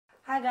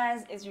Hi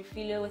guys, it's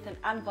Rufilio with an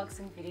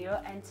unboxing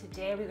video, and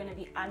today we're going to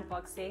be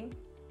unboxing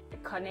the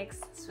Connex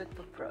Swift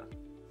Book Pro.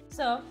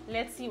 So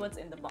let's see what's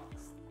in the box.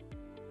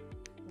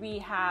 We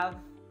have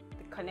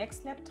the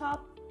Connex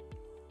laptop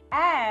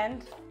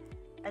and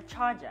a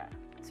charger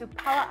to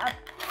power up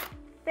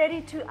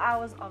 32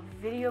 hours of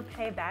video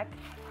playback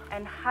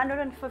and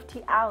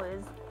 150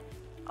 hours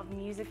of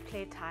music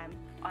playtime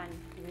on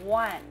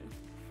one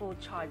full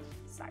charge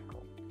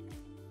cycle.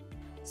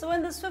 So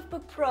when the Swift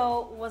Book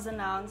Pro was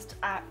announced,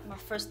 my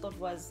first thought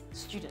was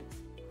students.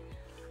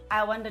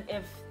 I wondered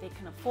if they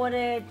can afford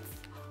it,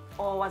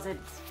 or was it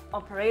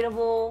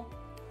operatable?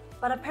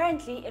 But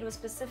apparently it was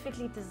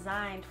specifically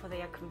designed for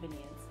their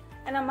convenience.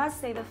 And I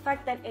must say, the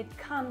fact that it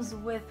comes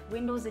with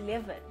Windows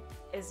 11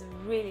 is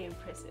really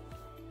impressive.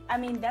 I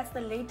mean, that's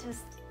the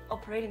latest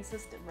operating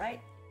system, right?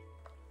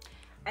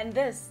 And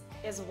this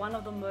is one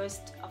of the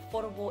most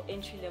affordable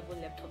entry-level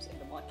laptops in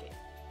the market.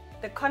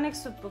 The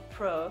Connex Swift Book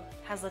Pro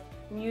has a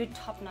new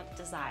top-notch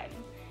design.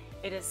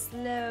 It is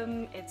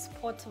slim, it's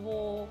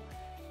portable,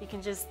 you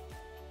can just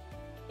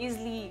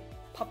easily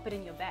pop it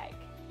in your bag,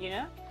 you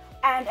know?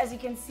 And as you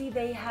can see,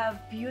 they have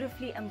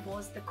beautifully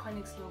embossed the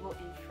Connex logo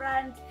in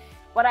front.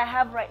 What I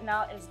have right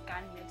now is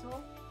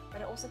gunmetal,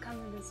 but it also comes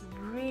in this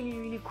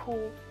really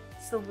cool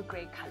silver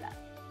gray color.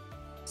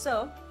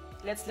 So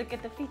let's look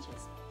at the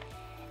features.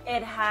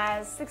 It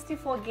has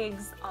 64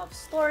 gigs of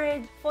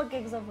storage, 4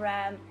 gigs of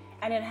RAM,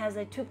 and it has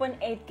a 2.8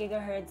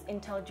 gigahertz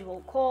Intel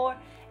dual core,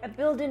 a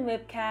built-in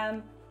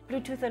webcam,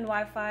 Bluetooth and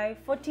Wi-Fi,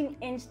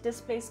 14-inch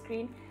display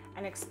screen,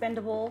 and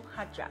expandable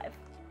hard drive.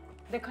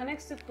 The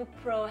Connex Swift Book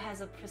Pro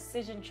has a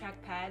precision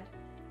trackpad.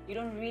 You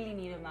don't really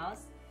need a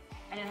mouse,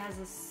 and it has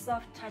a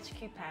soft touch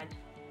keypad,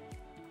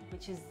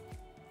 which is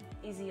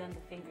easy on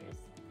the fingers.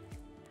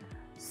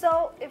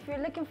 So if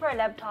you're looking for a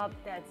laptop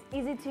that's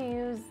easy to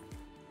use,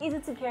 easy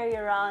to carry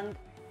around,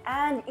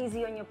 and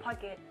easy on your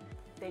pocket,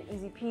 then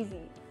easy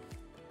peasy.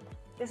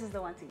 This is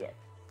the one to get.